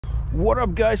What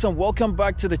up guys, and welcome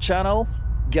back to the channel.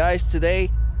 Guys, today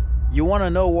you want to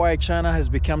know why China has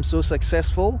become so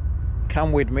successful?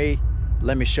 Come with me,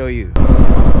 let me show you.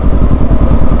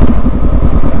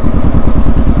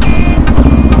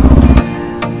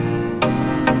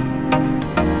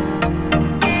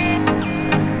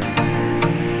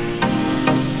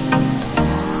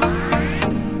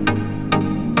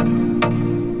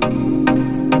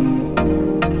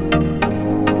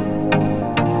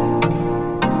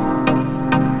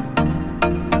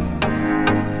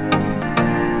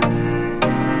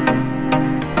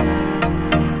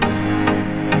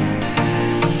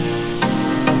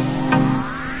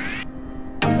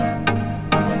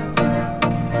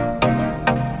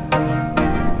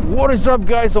 What is up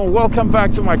guys, and welcome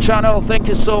back to my channel. Thank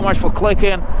you so much for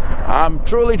clicking. I'm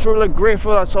truly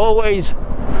grateful as always,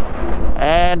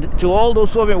 and to all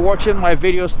those who have been watching my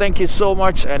videos, thank you so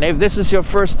much. And if this is your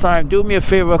first time, do me a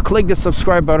favor, click the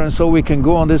subscribe button so we can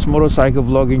go on this motorcycle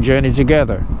vlogging journey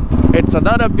together. It's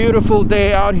another beautiful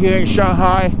day out here in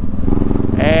Shanghai,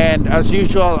 and as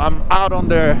usual I'm out on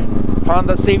the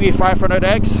Honda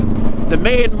CB500X. The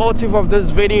main motive of this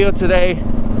video today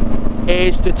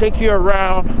is to take you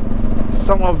around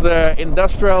some of the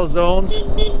industrial zones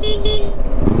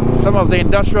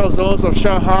of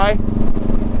Shanghai.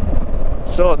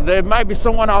 So there might be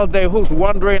someone out there who's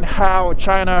wondering how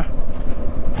China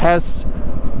has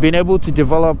been able to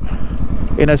develop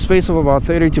in a space of about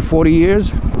 30 to 40 years.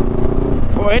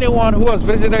 For anyone who has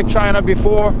visited China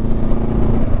before,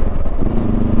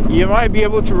 you might be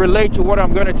able to relate to what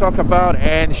I'm going to talk about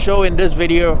and show in this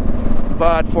video.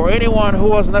 But for anyone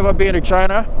who has never been to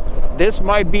China, this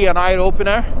might be an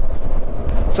eye-opener.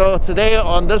 So today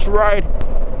on this ride,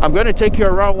 I'm going to take you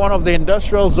around one of the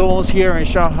industrial zones here in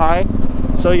Shanghai,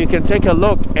 so you can take a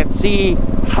look and see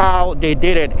how they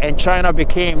did it and China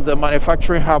became the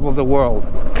manufacturing hub of the world.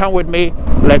 Come with me,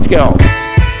 let's go.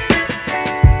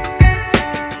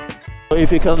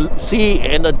 If you can see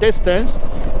in the distance,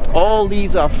 all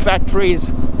these are factories.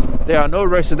 There are no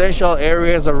residential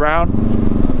areas around,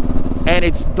 and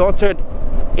it's dotted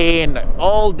in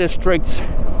all districts.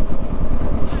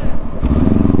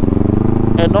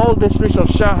 And all districts of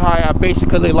Shanghai are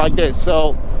basically like this.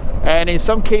 So, and in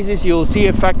some cases you'll see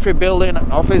a factory building,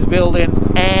 office building,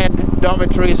 and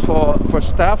dormitories for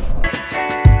staff.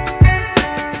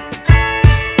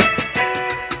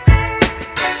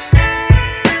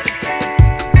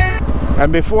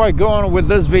 And before I go on with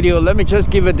this video, let me just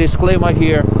give a disclaimer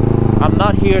here. I'm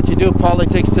not here to do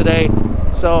politics today.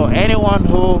 So anyone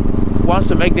who wants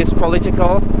to make this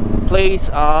political, please,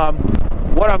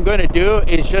 what I'm going to do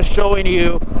is just showing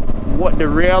you what the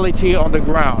reality on the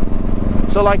ground.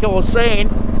 So like I was saying,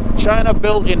 China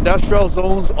built industrial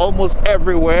zones almost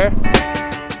everywhere.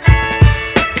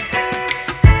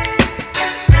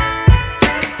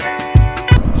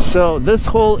 So this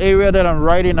whole area that I'm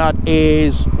riding at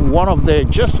is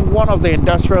just one of the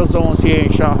industrial zones here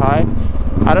in Shanghai.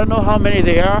 I don't know how many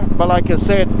there are, but like I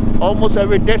said, almost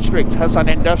every district has an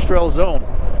industrial zone.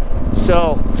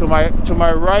 So to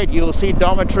my right you'll see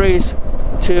dormitories,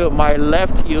 to my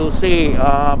left you'll see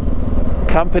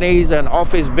companies and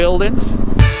office buildings.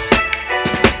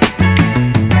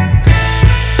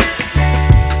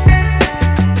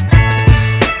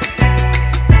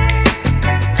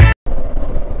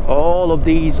 All of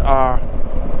these are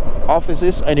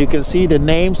offices, and you can see the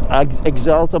names: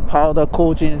 Exalta Powder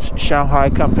Coatings Shanghai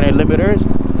Company Limited.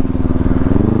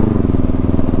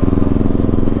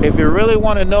 If you really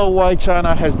want to know why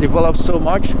China has developed so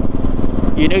much,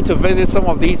 you need to visit some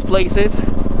of these places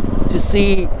to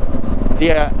see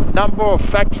the number of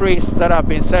factories that have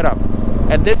been set up.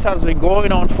 And this has been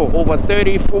going on for over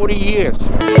 30-40 years.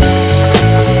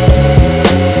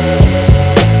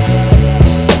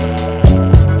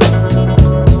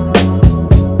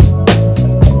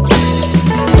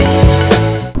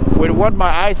 With what my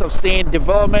eyes have seen,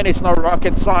 development is not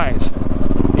rocket science.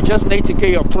 You just need to get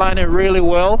your planning really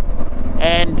well,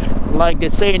 and like they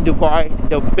say in Dubai,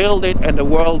 they'll build it and the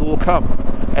world will come.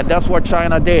 And that's what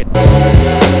China did.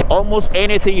 Almost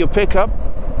anything you pick up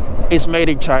is made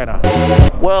in China.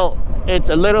 Well, it's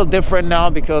a little different now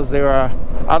because there are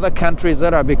other countries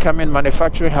that are becoming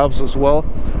manufacturing hubs as well.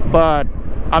 But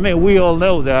I mean, we all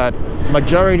know that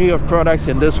majority of products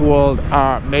in this world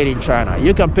are made in China.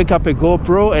 You can pick up a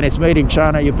GoPro and it's made in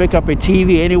China. You pick up a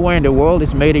TV anywhere in the world,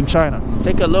 it's made in China.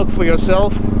 Take a look for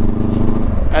yourself.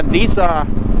 And these are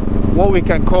what we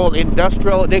can call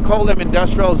industrial, they call them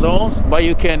industrial zones, but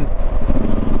you can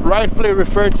rightfully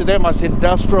refer to them as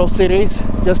industrial cities.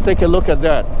 Just take a look at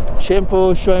that.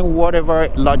 Chimpo showing whatever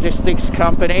logistics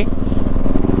company.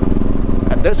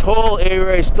 This whole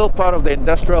area is still part of the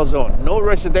industrial zone. No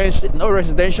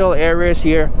residential areas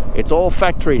here. It's all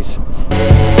factories.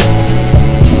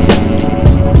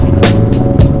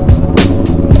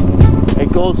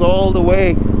 It goes all the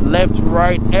way left,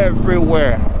 right,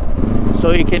 everywhere.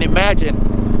 So you can imagine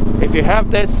if you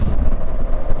have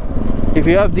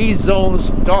these zones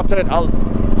dotted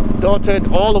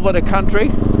all over the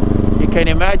country, you can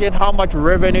imagine how much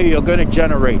revenue you're going to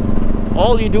generate.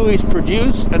 All you do is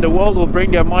produce and the world will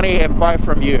bring their money and buy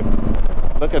from you.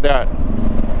 Look at that.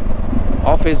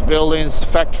 Office buildings,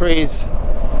 factories,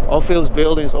 office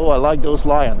buildings. Oh, I like those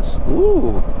lions.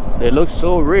 Ooh, they look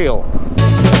so real.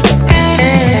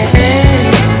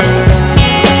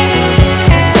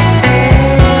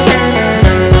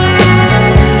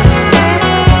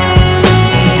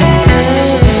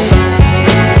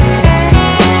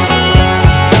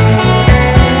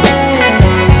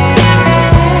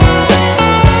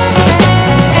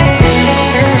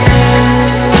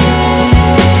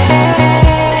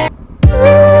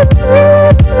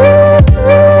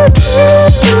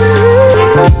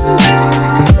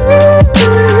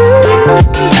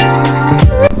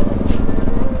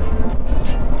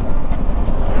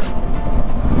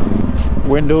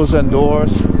 Windows and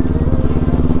doors.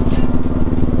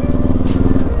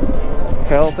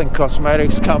 Health and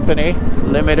Cosmetics Company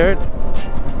Limited.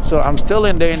 So I'm still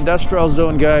in the industrial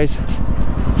zone, guys,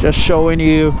 just showing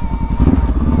you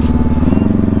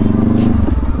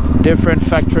different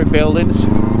factory buildings.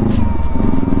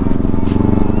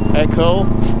 Echo,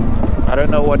 I don't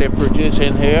know what they produce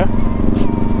in here.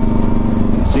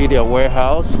 You can see their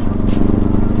warehouse.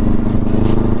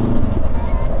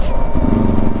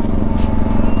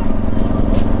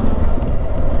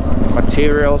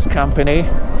 Materials Company,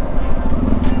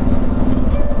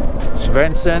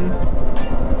 Svensson.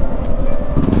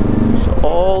 So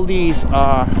all these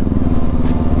are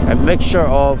a mixture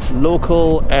of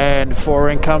local and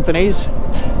foreign companies.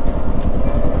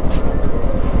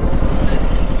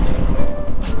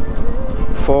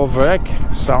 Vorwerk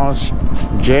sounds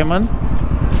German.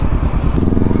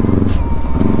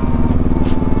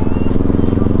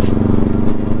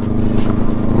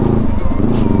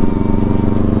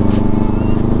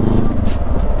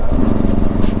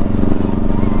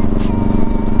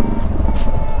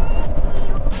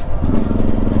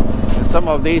 Some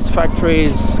of these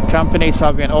companies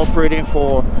have been operating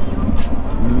for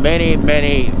many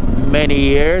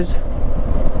years.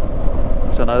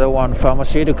 It's another one,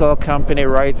 pharmaceutical company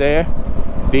right there.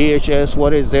 BHS,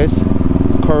 what is this?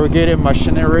 Corrugated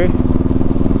machinery.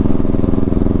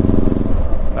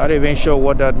 Not even sure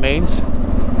what that means.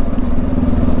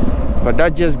 But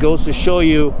that just goes to show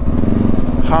you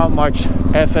how much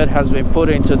effort has been put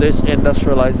into this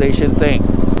industrialization thing.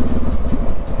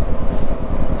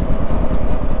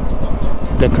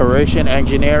 Decoration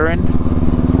engineering.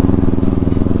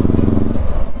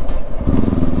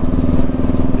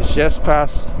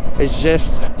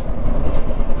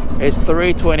 It's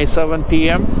 3:27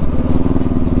 p.m.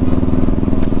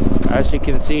 As you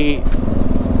can see,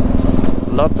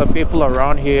 lots of people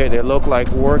around here. They look like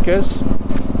workers,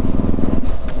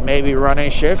 maybe running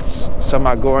shifts. Some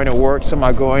are going to work, some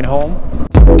are going home.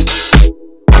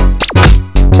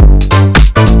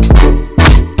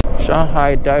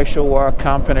 Shanghai Daishouwa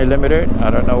Company Limited. I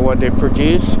don't know what they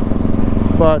produce,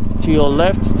 but to your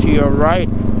left, to your right,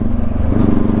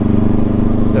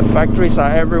 the factories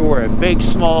are everywhere. Big,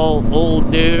 small, old,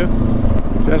 new.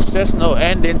 There's just no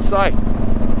end in sight.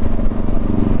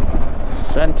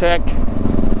 Centec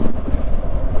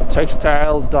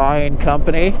Textile Dyeing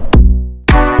Company.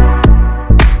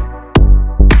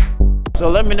 So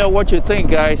let me know what you think,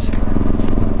 guys.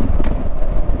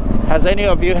 Has any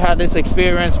of you had this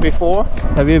experience before?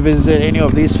 Have you visited any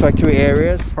of these factory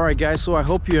areas? Alright guys, so I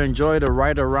hope you enjoyed the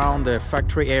ride around the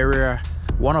factory area,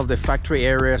 one of the factory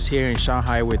areas here in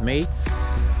Shanghai with me.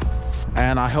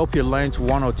 And I hope you learned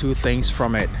one or two things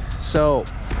from it. So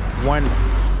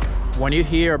when you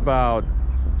hear about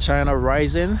China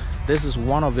rising, this is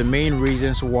one of the main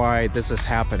reasons why this is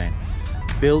happening.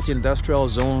 Built industrial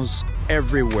zones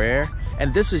everywhere.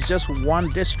 And this is just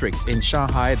one district in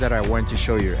Shanghai that I went to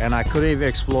show you, and I couldn't even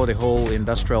explore the whole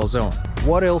industrial zone.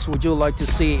 What else would you like to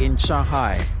see in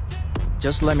Shanghai?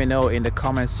 Just let me know in the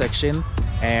comment section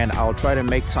and I'll try to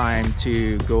make time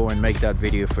to go and make that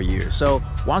video for you. So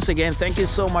once again, thank you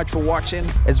so much for watching.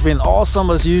 It's been awesome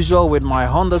as usual with my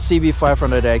Honda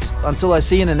CB500X. Until I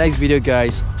see you in the next video,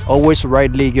 guys, always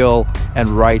ride legal and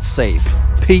ride safe.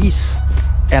 Peace,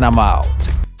 and I'm out.